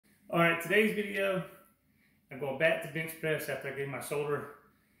Alright, today's video, I'm going back to bench press after I gave my shoulder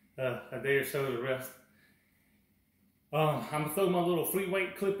a day or so to rest. I'm going to throw my little free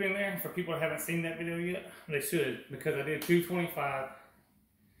weight clip in there for people that haven't seen that video yet. They should, because I did 225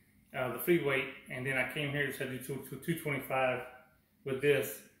 the free weight, and then I came here to do 225 with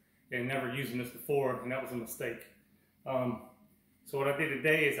this, and never using this before, and that was a mistake. So what I did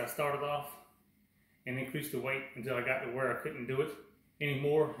today is I started off and increased the weight until I got to where I couldn't do it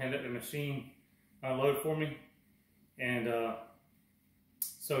anymore and let the machine unload for me. And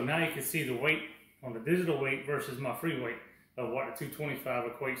so now you can see the weight on the digital weight versus my free weight of what the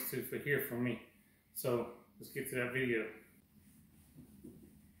 225 equates to for here for me. So let's get to that video.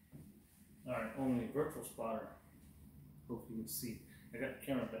 Alright, on the virtual spotter, hope you can see. I got the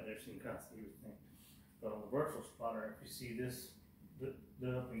camera back there so you can kind of see everything. But on the virtual spotter, if you see this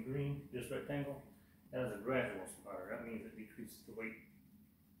lit up in green, this rectangle, that is a gradual spotter. That means it decreases the weight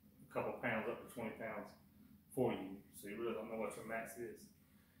a couple pounds up to 20 pounds for you, so you really don't know what your max is.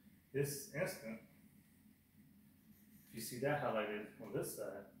 This instant, if you see that highlighted on this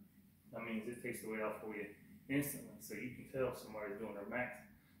side, that means it takes the weight off for you instantly, so you can tell somebody's doing their max,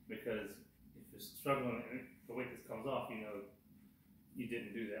 because if it's struggling and the weight just comes off, you know you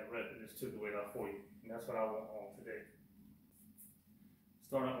didn't do that rep, it just took the weight off for you, and that's what I want on today.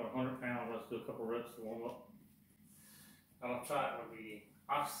 Start out with 100 pounds, let's do a couple reps to warm up. I'm going to try it with the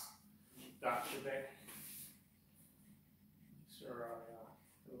Oxefit today. Make sure I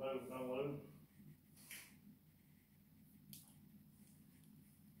load and unload.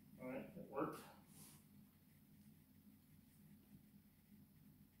 Alright, it worked.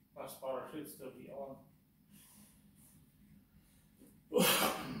 My spotter should still be on.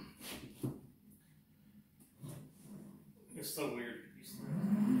 It's so weird.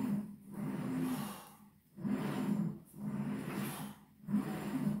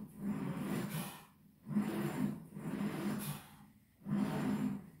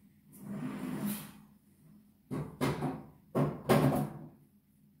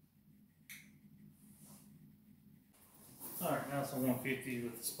 Alright, now it's on 150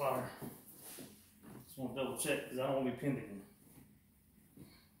 with the spotter. Just want to double check because I don't want to be pinned again.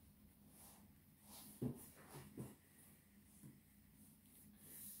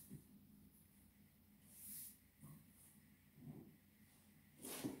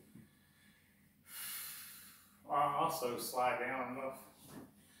 I also slide down enough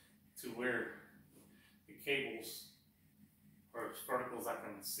to where the cables or verticals I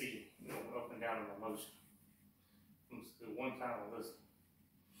can see, you know, up and down in the motion. Let's do one time of this.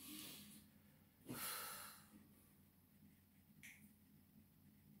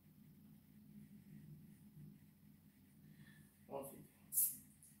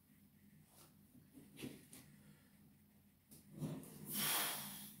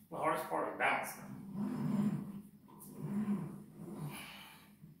 The hardest part is balancing.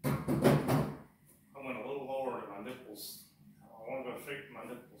 I went a little lower than my nipples. I want to go straight to my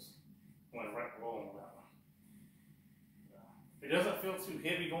nipples. I went right below on that one. It doesn't feel too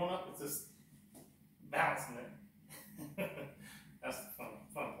heavy going up, it's just balancing it. That's the fun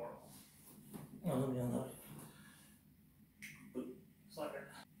part. Oh, let me unload it. Just like that.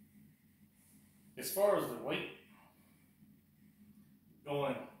 As far as the weight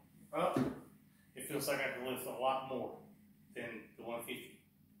going up, it feels like I can lift a lot more than the 150.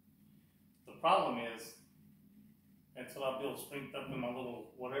 The problem is, until I build strength up in my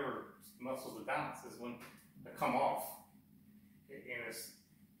little whatever muscles to balance, is when they come off. And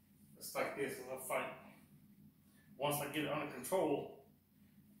it's like this, it's a fight. Once I get it under control,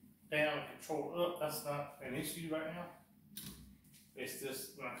 down and control up, that's not an issue right now. It's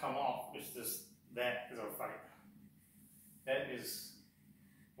just, when I come off, it's just, that is a fight. That is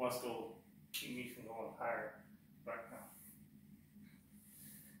what's going to keep me from going higher right now.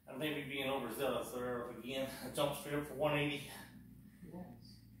 I may be being overzealous there again. I jumped straight up to 180. Yes.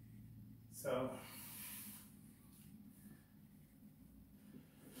 So,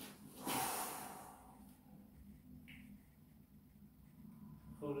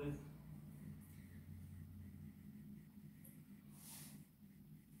 loaded.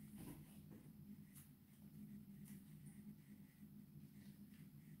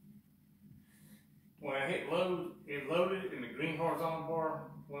 When I hit load, it loaded and the green horizontal bar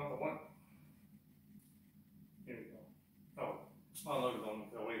went up. Here we go. Oh, it's not loaded on me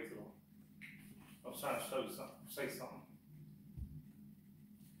because I waited too long. I was trying to show you something, say something.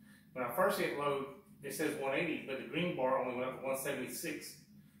 When I first hit load, it says 180, but the green bar only went up to 176.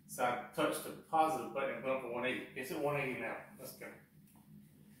 So I touched the positive button and went up to 180. It's at 180 now. Let's go.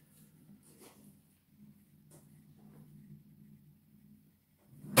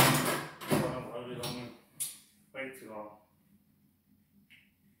 wrong.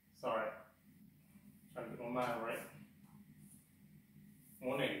 It's alright. Trying to get my mind right.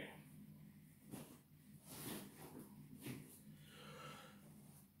 180.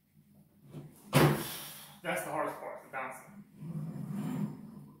 That's the hardest part, the bouncing.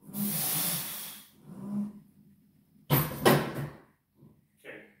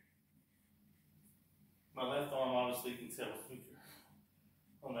 Okay. My left arm obviously can tell it's weaker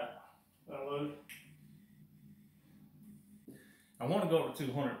on that. Load. I want to go up to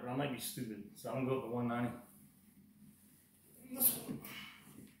 200, but I might be stupid, so I'm going to go up to 190. This one.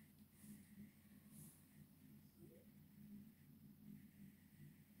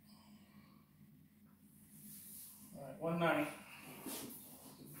 All right, 190.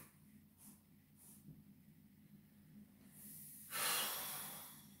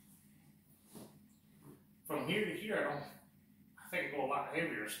 From here to here, I think I go a lot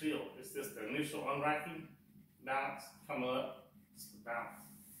heavier still. It's just the initial unracking, balance, coming up, it's the balance.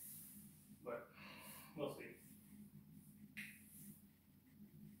 But we'll see.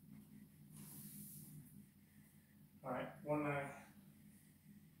 All right, 190.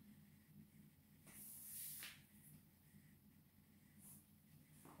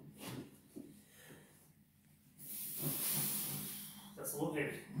 That's a little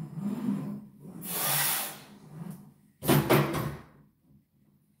heavy.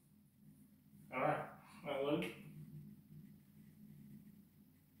 All right, my load.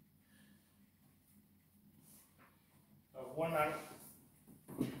 One night.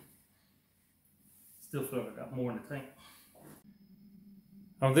 Still feel like I got more in the tank.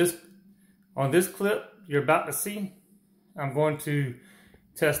 On this clip you're about to see, I'm going to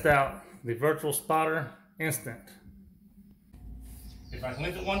test out the virtual spotter instant. If I can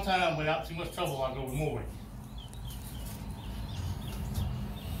lift it one time without too much trouble, I'll go with more weight.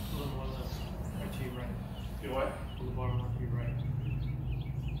 A little more left. To your right. Do what? Pull the bar more to your right.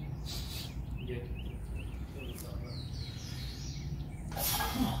 Yeah.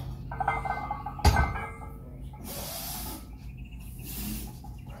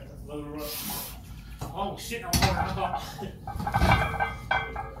 Alright, let's load her up. Oh shit, I'm going to thought.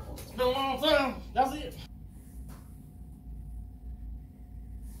 It's been a long time. That's it.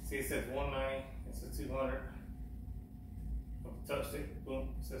 See, it says 190, it says 200. Touched it,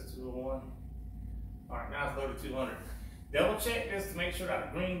 boom, it says 201. Alright, now it's loaded 200. Double check this to make sure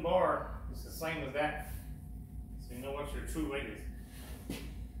that green bar is the same as that. So you know what your true weight is.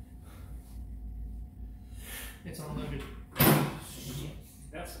 It's unloaded.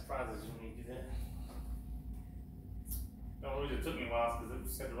 That surprises you when you do that. The only reason it took me a while is because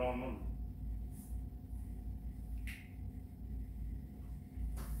it said the wrong number.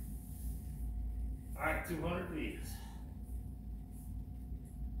 Alright, 200 it is.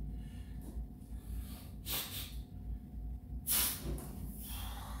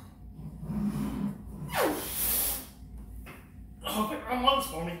 Oh, unloads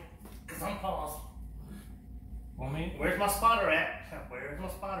for me, because I'm paused. For me? Where's my spotter at? Where's my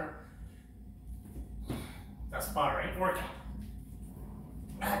spotter? That spotter ain't working.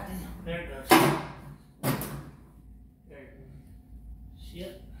 God damn, there it goes. There it goes.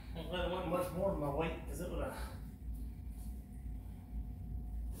 Shit, I'm glad it wasn't much more than my weight, because it would have.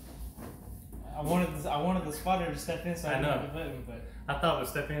 I wanted the spotter to step in so I know. could hit the button, but I thought it would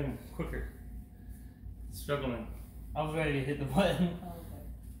step in quicker. Struggling. I was ready to hit the button.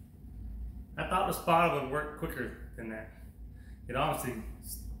 I thought the spotter would work quicker than that. It obviously,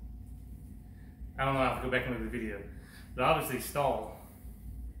 I don't know, I have to go back into the video, but obviously stalled.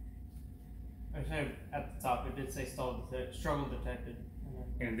 Actually, at the top it did say struggle detected.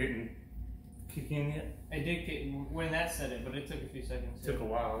 And it didn't kick in yet? It did kick when that said it, but it took a few seconds. It took a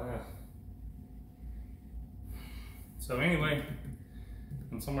while, yeah. So anyway,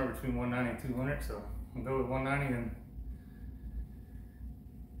 I'm somewhere between 190 and 200, so I'll go with 190 and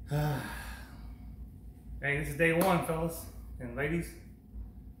hey, this is day one, fellas and ladies.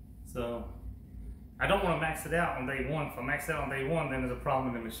 So I don't want to max it out on day one. If I max it out on day one, then there's a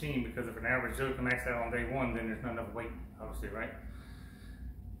problem in the machine, because if an average Joe can max out on day one, then there's not enough weight, obviously, right?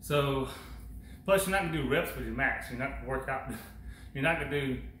 So, plus you're not gonna do reps with your max. You're not gonna work out. You're not gonna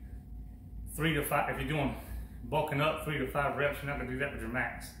do 3 to 5. If you're doing bulking up 3 to 5 reps, you're not gonna do that with your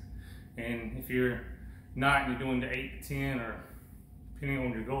max. And if you're not, you're doing the 8 to 10, or depending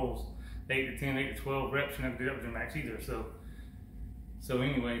on your goals, 8 to 10, 8 to 12 reps, you're not gonna do that with your max either. So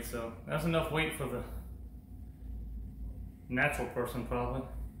anyway, so that's enough weight for the natural person, probably.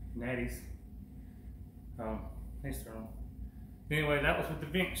 Natties. Thanks, Turtle. Anyway, that was with the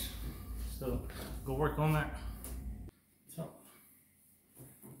bench. So go work on that. So,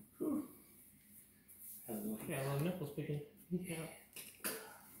 whew. Yeah, I don't know. nipples picking. Yeah.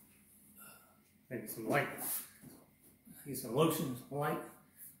 Maybe some light. Need some lotion, some light.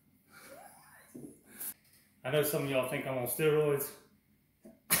 I know some of y'all think I'm on steroids.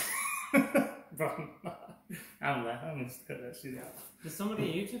 But I'm not. I'm gonna cut that shit out. Did somebody on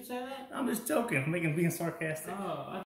YouTube say that? I'm just joking. I'm being sarcastic. Oh,